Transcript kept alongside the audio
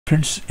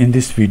Friends, in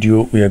this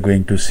video we are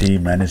going to see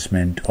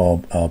management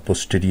of a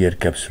posterior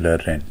capsular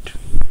rent.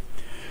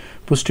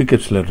 Posterior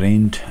capsular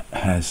rent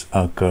has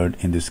occurred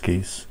in this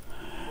case,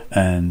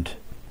 and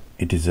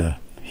it is a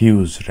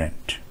huge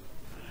rent,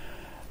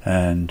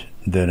 and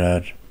there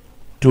are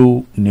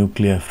two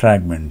nuclear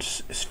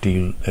fragments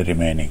still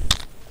remaining.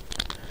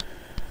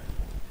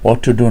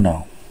 What to do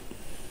now?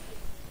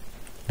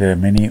 There are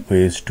many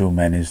ways to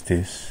manage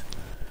this.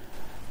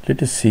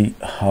 Let us see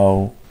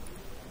how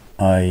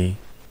I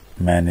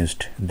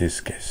managed this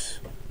case.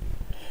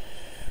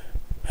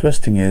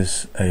 First thing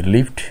is, I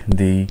lift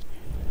the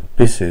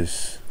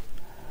pieces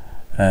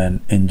and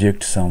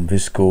inject some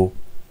visco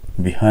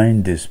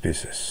behind these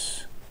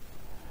pieces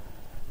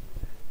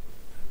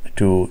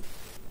to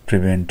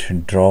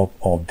prevent drop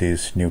of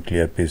these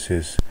nuclear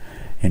pieces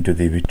into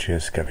the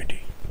vitreous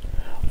cavity.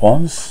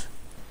 Once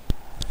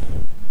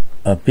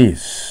a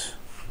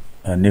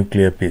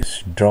nuclear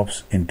piece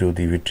drops into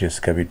the vitreous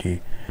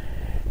cavity,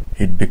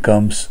 it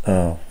becomes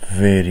a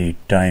very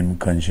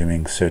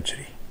time-consuming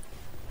surgery,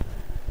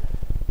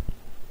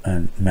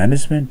 and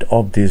management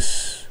of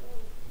this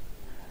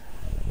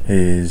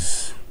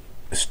is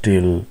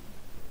still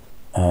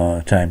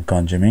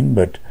time-consuming,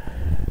 but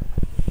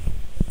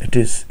it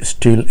is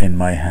still in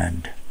my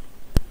hand.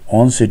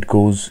 Once it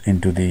goes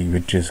into the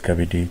vitreous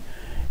cavity,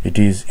 it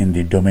is in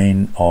the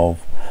domain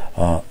of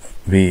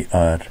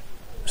VR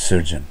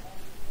surgeon.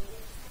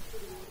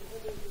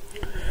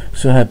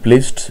 So I have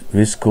placed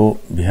visco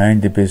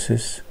behind the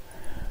pieces,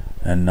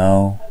 and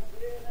now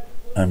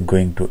I am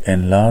going to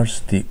enlarge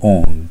the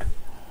wound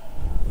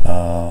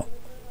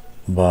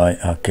by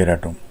a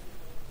keratome.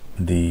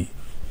 The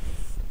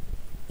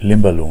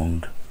limbal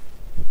wound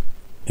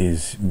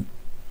is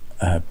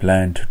I have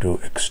planned to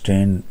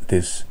extend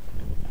this.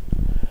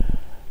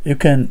 You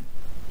can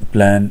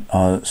plan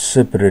a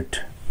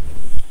separate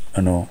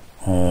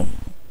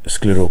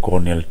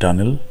sclerocorneal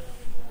tunnel,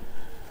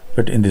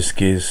 but in this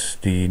case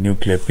the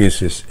nuclear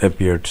pieces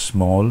appeared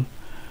small,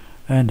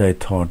 and I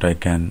thought I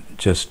can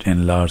just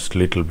enlarge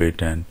little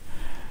bit and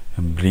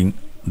bring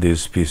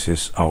these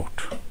pieces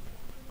out.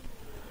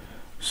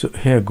 So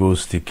here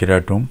goes the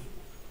keratome,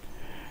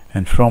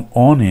 and from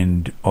one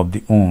end of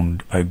the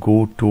wound I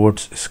go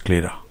towards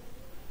sclera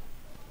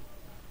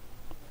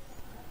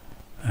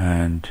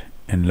and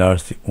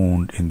enlarge the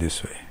wound in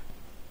this way.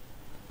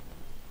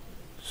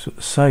 So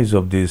size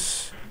of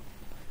this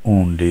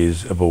wound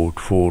is about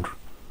 4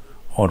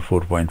 or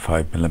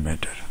 4.5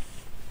 millimeter.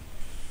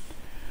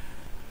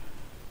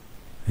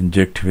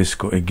 Inject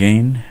visco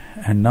again,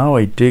 and now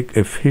I take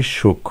a fish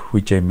hook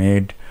which I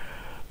made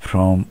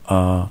from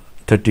a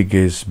 30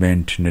 gauge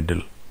bent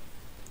needle,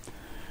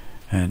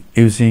 and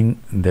using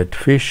that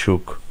fish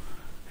hook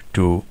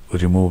to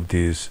remove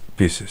these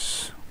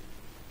pieces.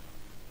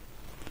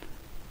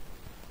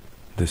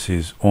 This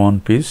is one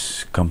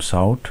piece comes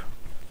out,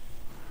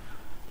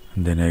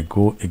 and then I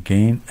go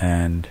again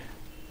and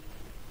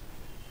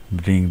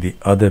bring the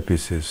other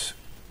piece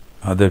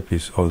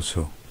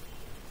also.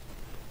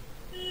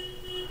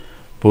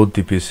 Both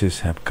the pieces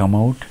have come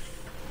out,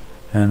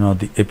 and now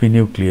the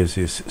epinucleus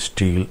is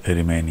still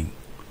remaining.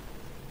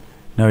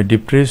 Now I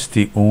depress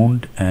the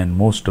wound, and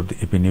most of the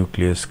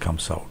epinucleus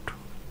comes out.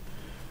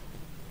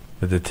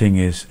 But the thing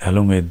is,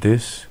 along with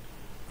this,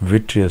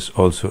 vitreous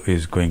also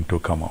is going to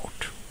come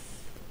out.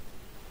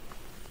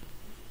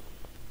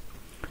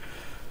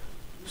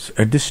 So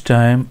at this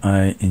time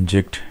I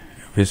inject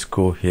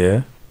visco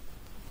here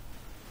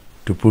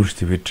to push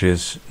the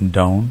vitreous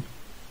down,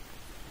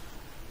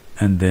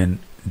 and then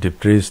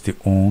depress the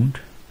wound,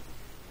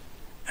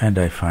 and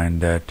I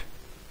find that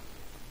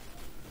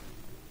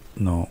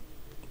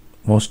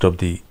most of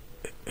the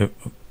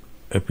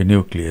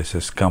epinucleus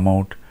has come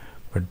out,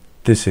 but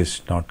this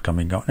is not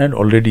coming out, and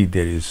already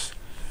there is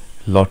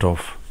lot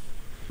of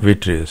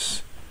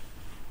vitreous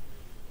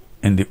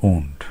in the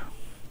wound.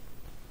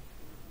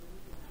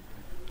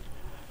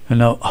 And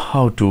now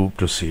how to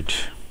proceed?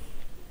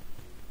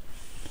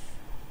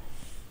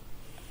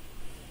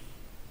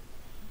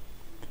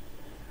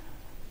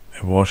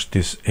 I wash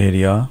this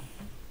area,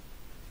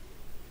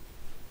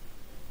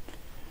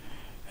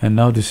 and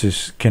now this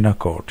is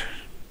Kenacort.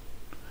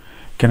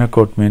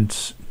 Kenacort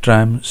means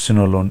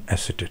triamcinolone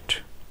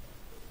acetate,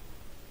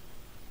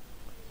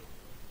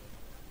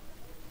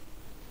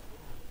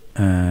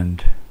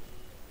 and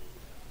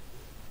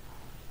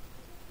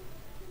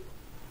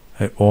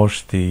I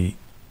wash the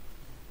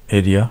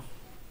area,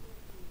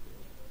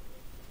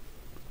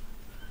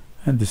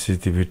 and this is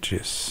the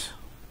vitreous.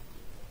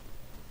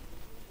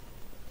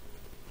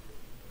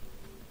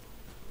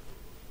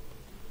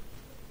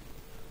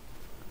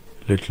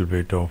 Little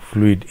bit of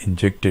fluid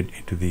injected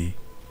into the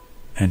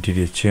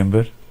anterior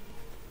chamber.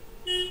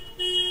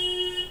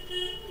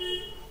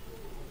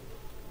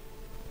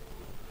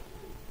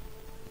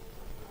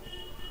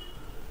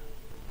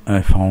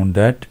 I found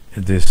that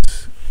this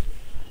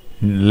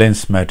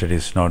lens matter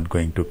is not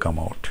going to come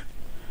out.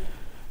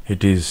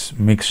 It is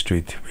mixed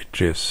with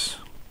vitreous.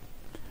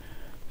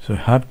 So I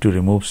have to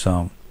remove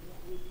some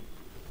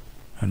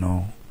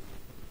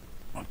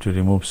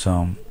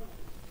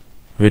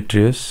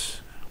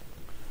vitreous,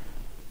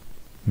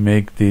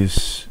 make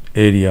this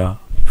area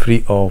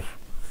free of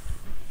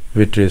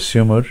vitreous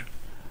humor,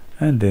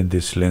 and then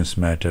this lens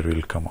matter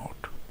will come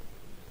out.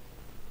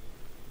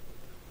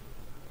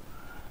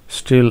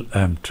 Still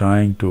I am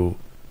trying to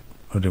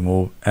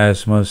remove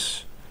as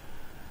much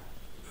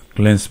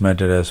lens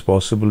matter as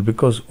possible,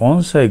 because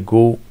once I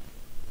go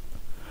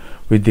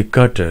with the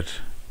cutter,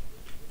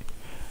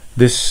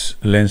 this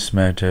lens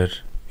matter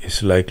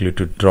is likely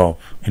to drop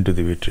into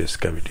the vitreous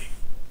cavity.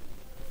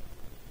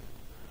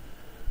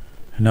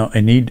 Now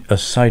I need a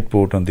side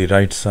port on the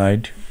right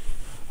side.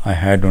 I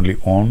had only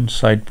one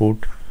side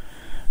port.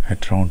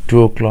 At around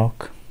 2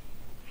 o'clock,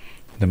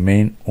 the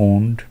main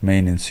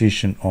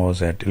incision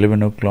was at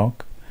 11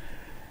 o'clock.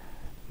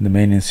 The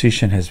main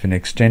incision has been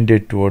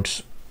extended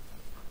towards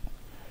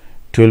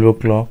 12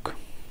 o'clock.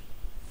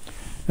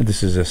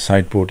 This is a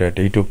side port at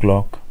 8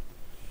 o'clock.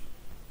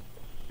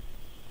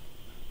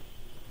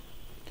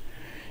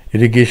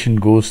 Irrigation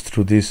goes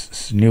through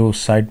this new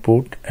side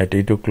port at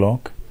 8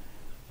 o'clock.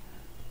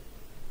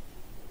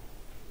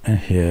 And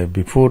here,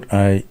 before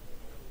I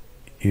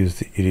use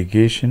the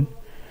irrigation,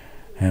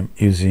 I am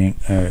using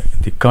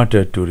the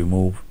cutter to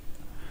remove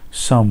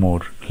some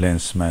more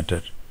lens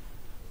matter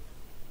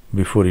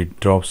before it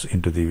drops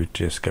into the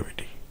vitreous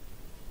cavity.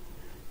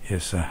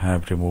 Yes, I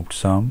have removed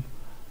some.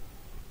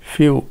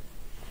 Few,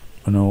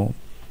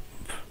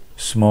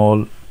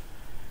 small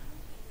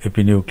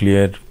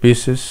epinuclear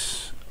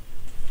pieces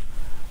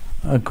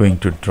are going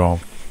to drop.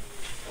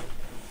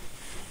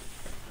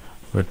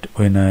 But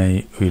when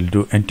I will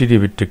do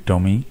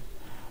anti-vitrectomy,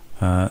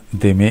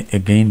 they may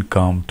again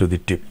come to the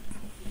tip.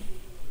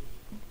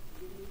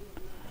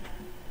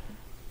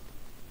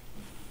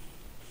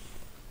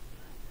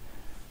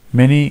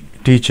 Many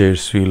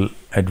teachers will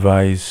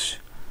advise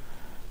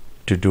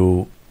to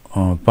do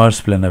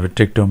pars plana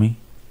vitrectomy.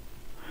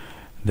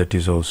 That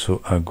is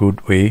also a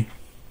good way,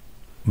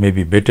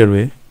 maybe better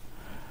way,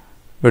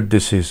 but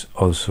this is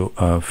also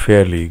a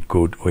fairly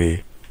good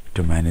way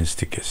to manage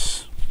the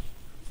case.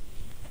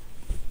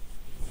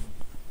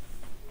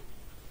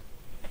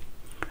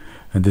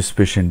 And this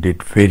patient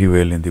did very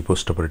well in the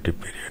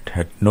postoperative period,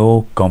 had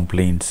no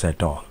complaints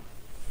at all.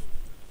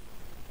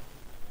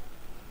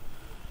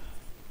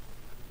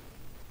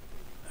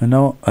 And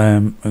now I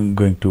am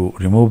going to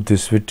remove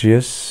this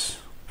vitreous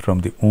from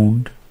the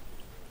wound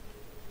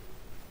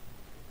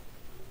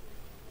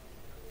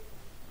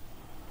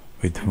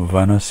with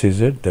Vanna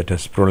scissor that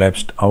has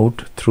prolapsed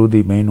out through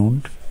the main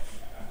wound.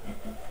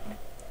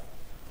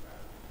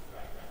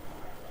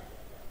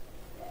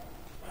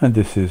 And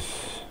this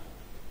is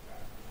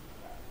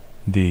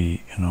the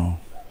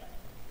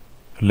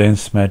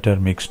lens matter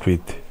mixed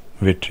with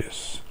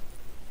vitreous.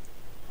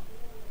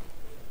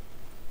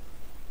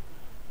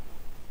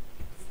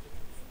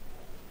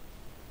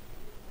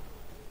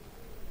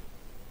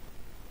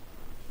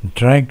 I'm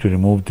trying to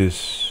remove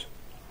this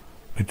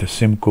with a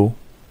Simcoe.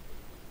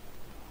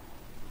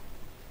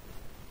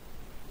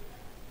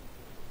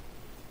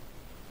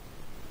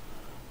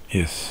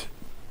 Yes,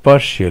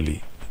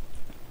 partially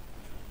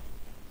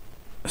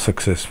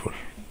successful.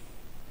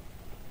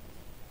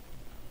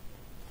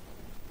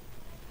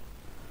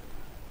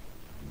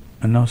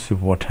 And now see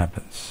what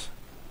happens.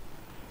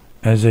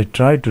 As I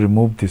try to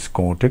remove this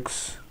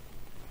cortex,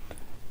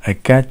 I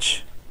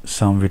catch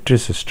some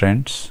vitreous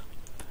strands.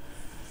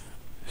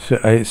 So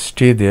I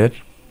stay there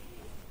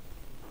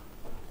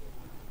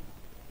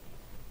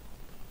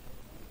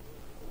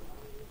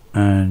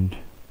and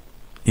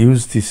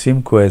use the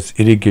Simcoe as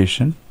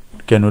irrigation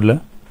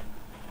cannula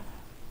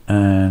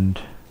and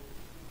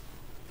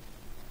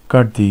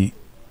cut the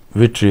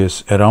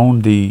vitreous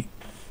around the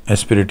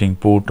aspirating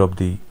port of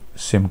the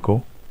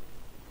Simcoe.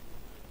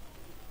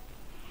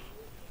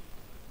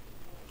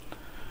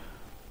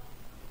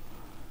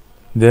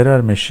 There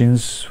are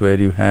machines where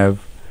you have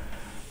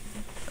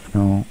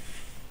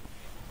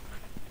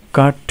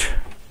cut,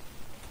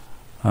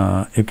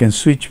 you can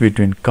switch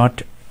between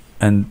cut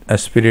and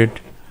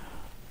aspirate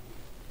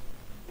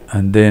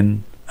and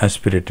then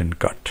aspirate and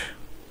cut,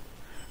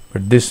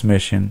 but this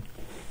machine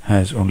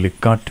has only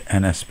cut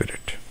and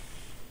aspirate.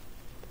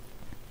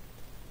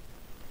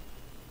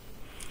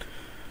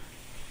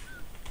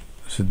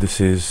 So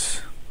this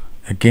is,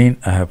 again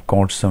I have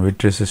caught some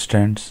vitreous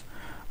strands.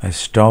 I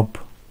stop,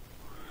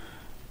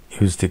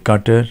 use the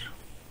cutter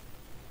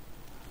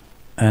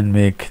and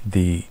make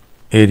the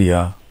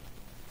area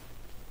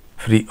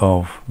free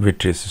of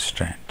vitreous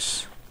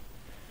strands.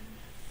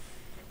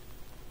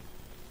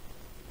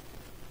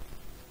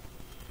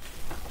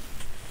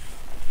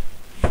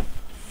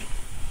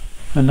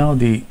 And now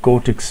the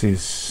cortex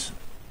is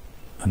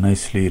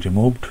nicely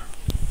removed.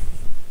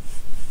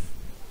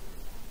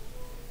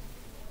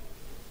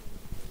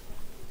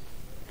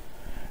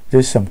 There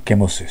is some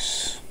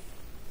chemosis,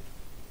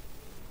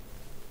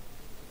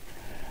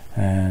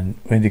 and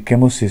when the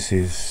chemosis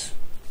is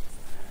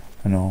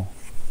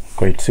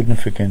quite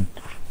significant,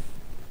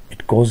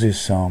 it causes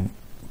some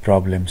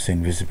problems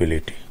in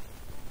visibility.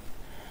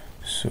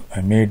 So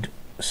I made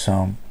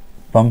some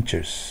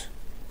punctures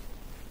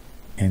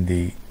in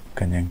the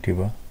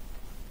conjunctiva.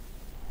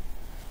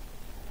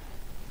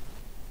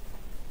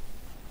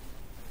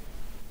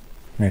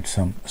 Made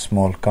some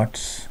small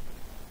cuts,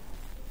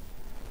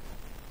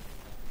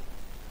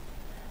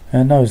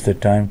 and now is the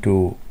time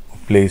to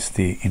place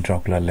the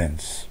intraocular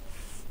lens.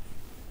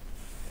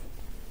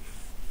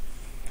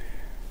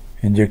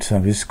 Inject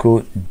some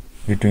visco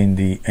between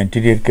the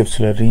anterior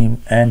capsular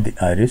rim and the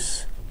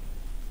iris,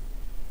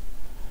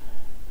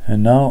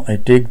 and now I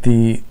take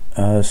the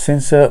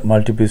sensor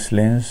multipiece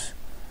lens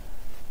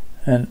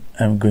and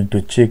I'm going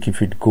to check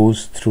if it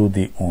goes through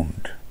the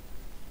wound.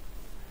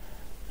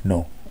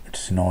 No,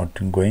 it's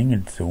not going.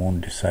 It's the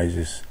wound size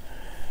is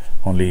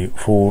only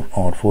 4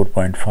 or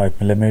 4.5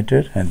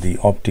 millimeter and the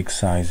optic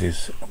size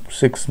is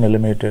 6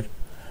 millimeter.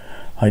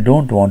 I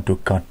don't want to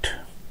cut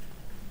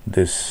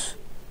this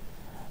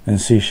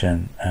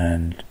incision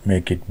and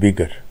make it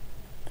bigger.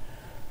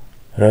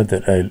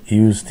 Rather, I'll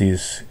use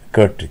this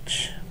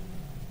cartridge,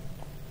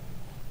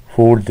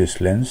 fold this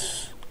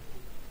lens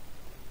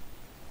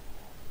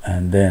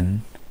and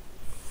then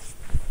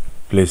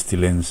place the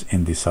lens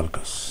in the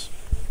sulcus.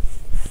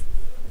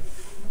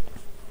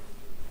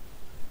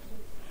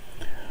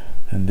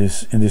 And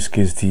in this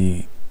case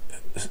the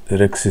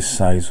rexis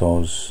size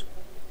was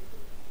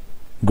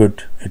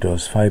good. It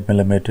was 5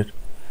 millimeter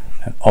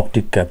and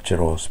optic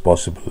capture was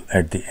possible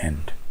at the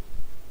end.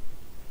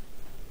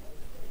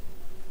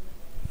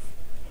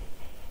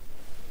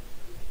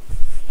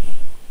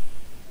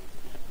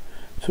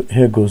 So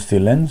here goes the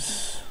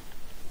lens.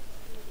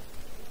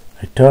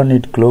 I turn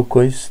it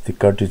clockwise. The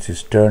cartridge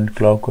is turned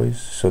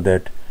clockwise so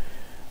that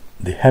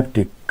the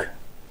haptic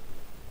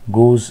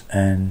goes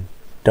and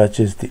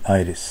touches the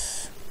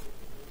iris,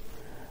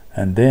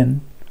 and then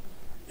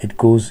it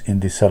goes in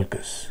the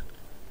sulcus.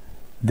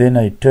 Then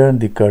I turn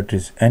the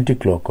cartridge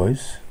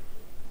anti-clockwise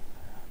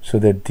so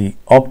that the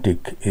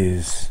optic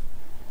is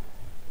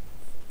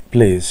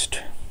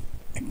placed,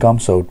 it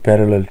comes out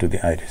parallel to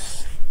the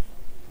iris.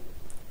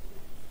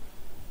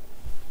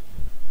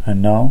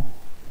 And now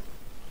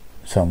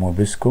some more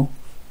visco.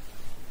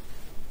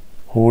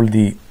 Hold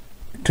the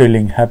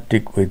trailing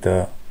haptic with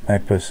a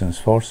MacPherson's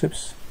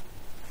forceps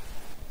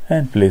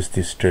and place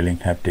this trailing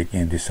haptic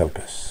in the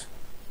sulcus.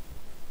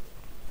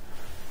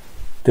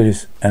 There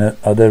is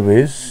other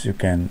ways. You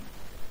can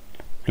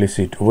place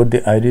it over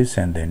the iris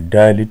and then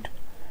dial it,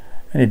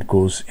 and it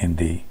goes in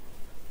the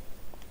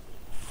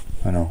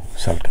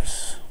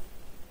sulcus.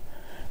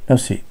 Now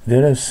see,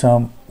 there is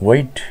some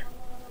white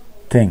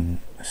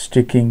thing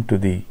sticking to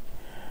the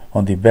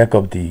on the back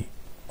of the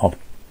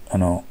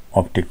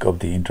optic of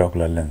the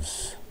intraocular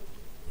lens.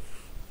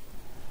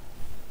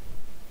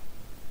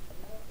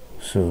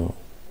 So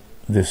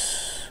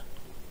this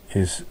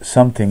is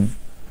something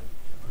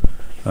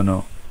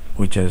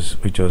which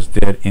was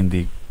there in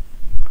the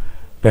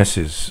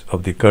passage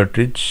of the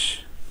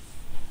cartridge,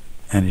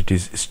 and it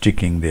is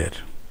sticking there.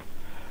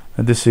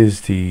 And this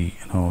is the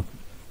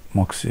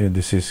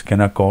this is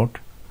Cataract,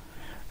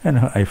 and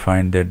I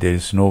find that there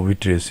is no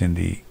vitreous in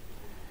the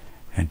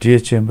anterior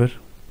chamber.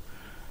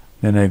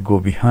 Then I go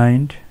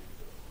behind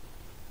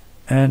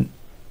and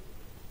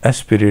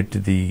aspirate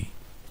the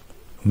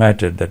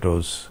matter that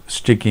was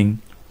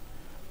sticking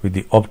with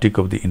the optic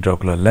of the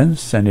intraocular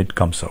lens, and it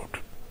comes out.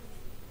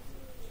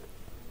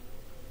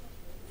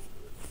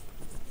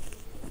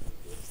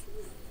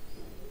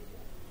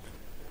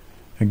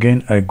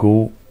 Again I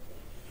go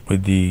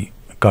with the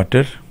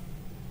cutter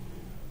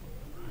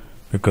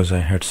because I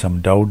had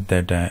some doubt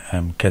that I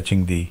am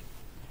catching the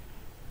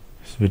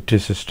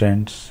vitreous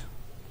strands.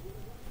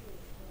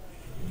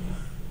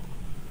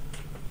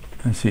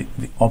 And see,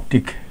 the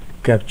optic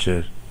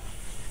capture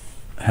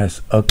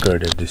has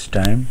occurred at this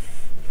time.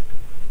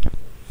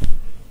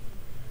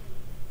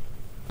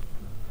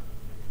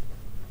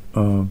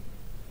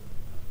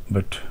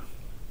 But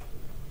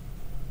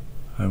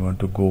I want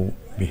to go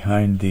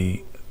behind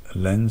the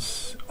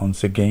lens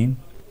once again.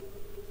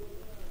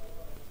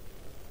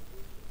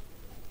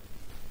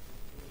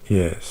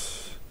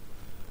 Yes,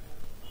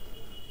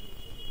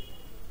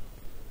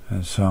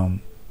 and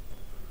some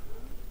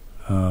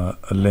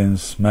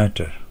lens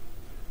matter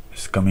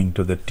is coming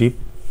to the tip.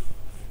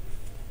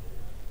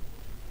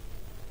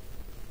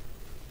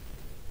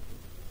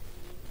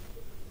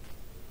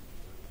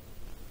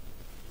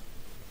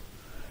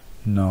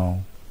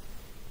 Now,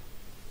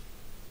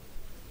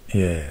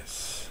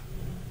 yes,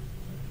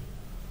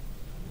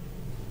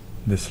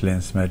 this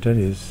lens matter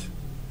is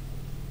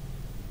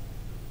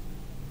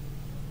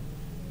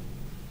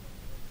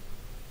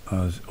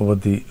over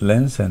the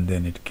lens, and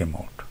then it came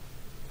out.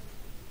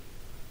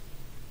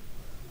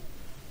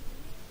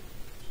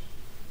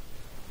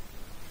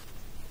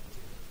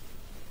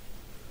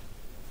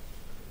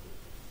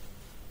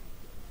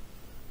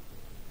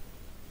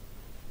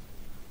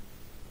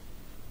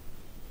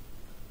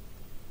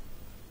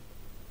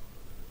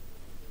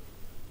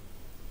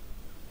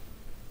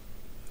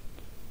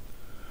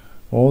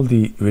 All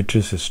the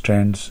vitreous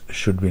strands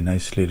should be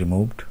nicely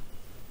removed.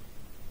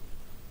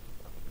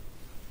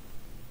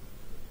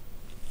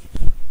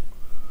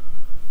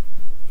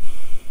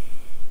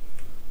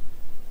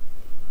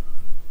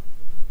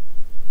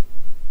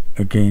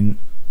 again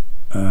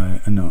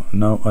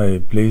now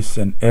I place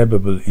an air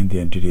bubble in the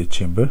anterior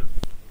chamber.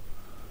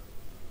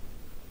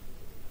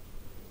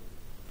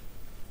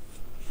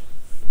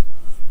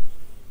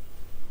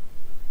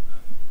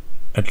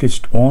 At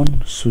least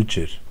one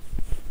suture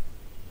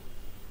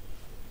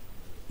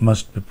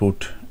must be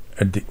put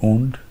at the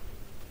wound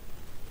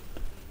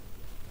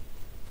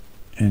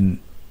in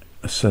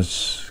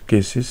such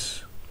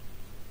cases.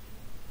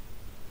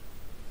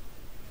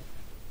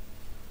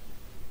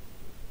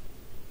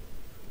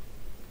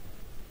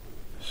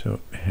 So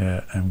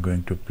here I am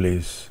going to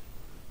place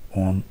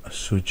on a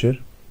suture.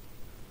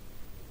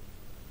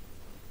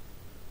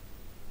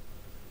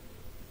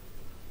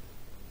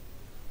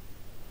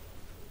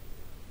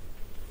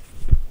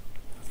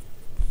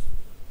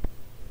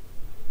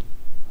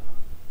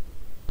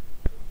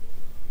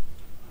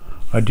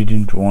 I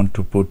didn't want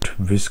to put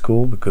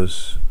visco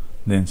because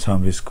then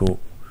some visco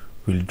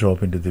will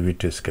drop into the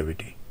vitreous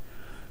cavity.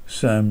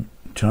 So I am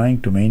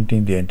trying to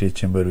maintain the anterior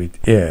chamber with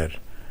air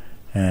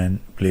and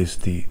place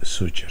the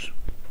suture.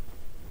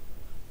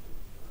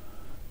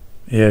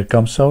 Air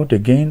comes out,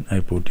 again I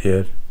put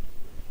air,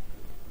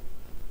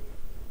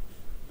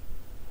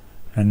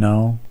 and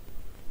now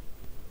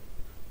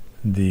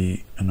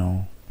the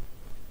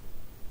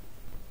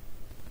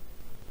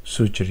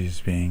suture is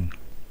being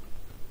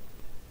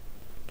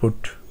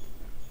put.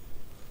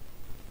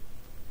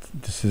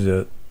 This is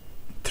a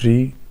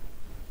 2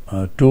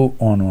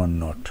 on 1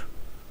 knot.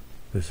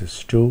 This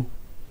is 2,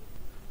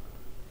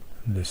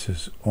 this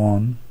is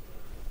on,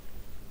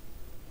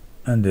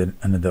 and then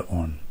another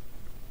on.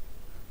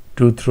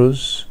 2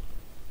 throws,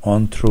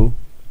 on through,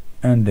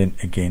 and then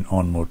again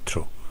on more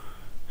through.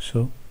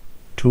 So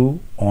 2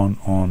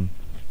 on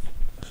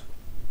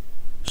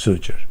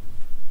suture.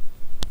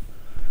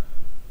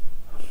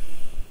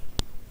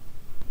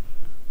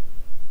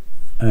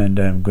 And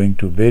I am going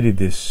to bury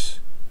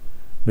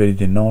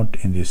the knot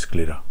in the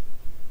sclera.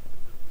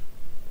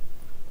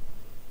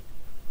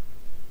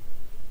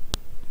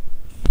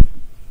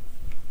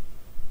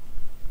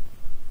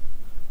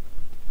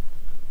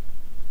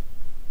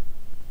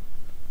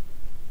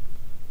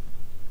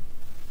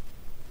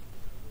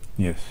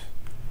 Yes,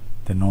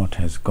 the knot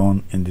has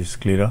gone in the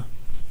sclera.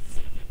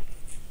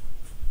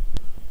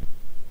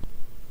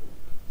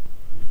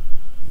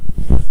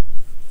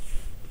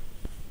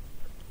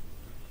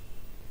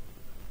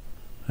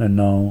 And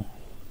now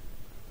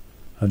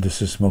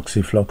this is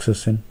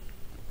moxifloxacin.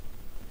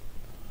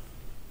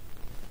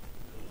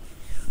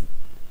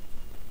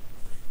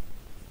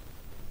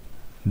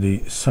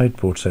 The side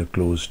ports are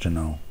closed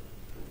now.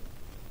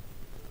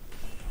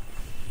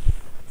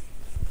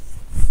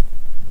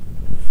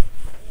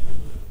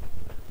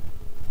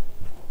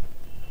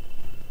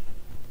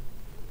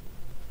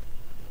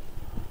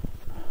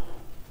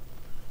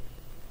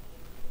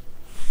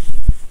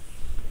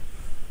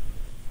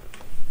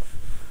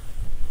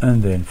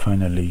 And then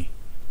finally,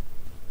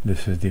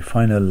 this is the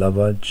final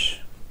lavage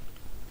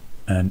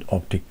and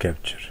optic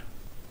capture.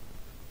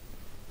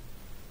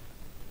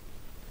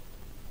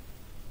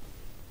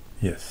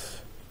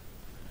 Yes,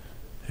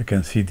 you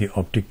can see the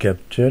optic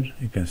capture,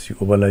 you can see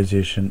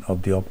ovalization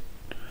of the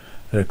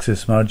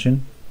rhexis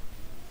margin.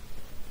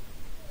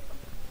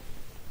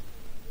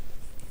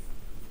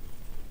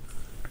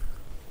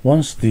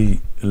 Once the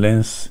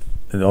lens,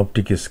 the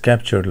optic is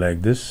captured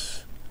like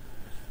this,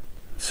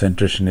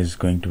 centration is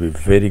going to be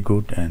very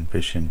good and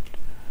patient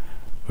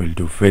will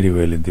do very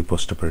well in the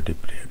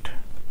postoperative period.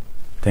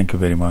 Thank you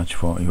very much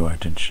for your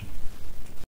attention.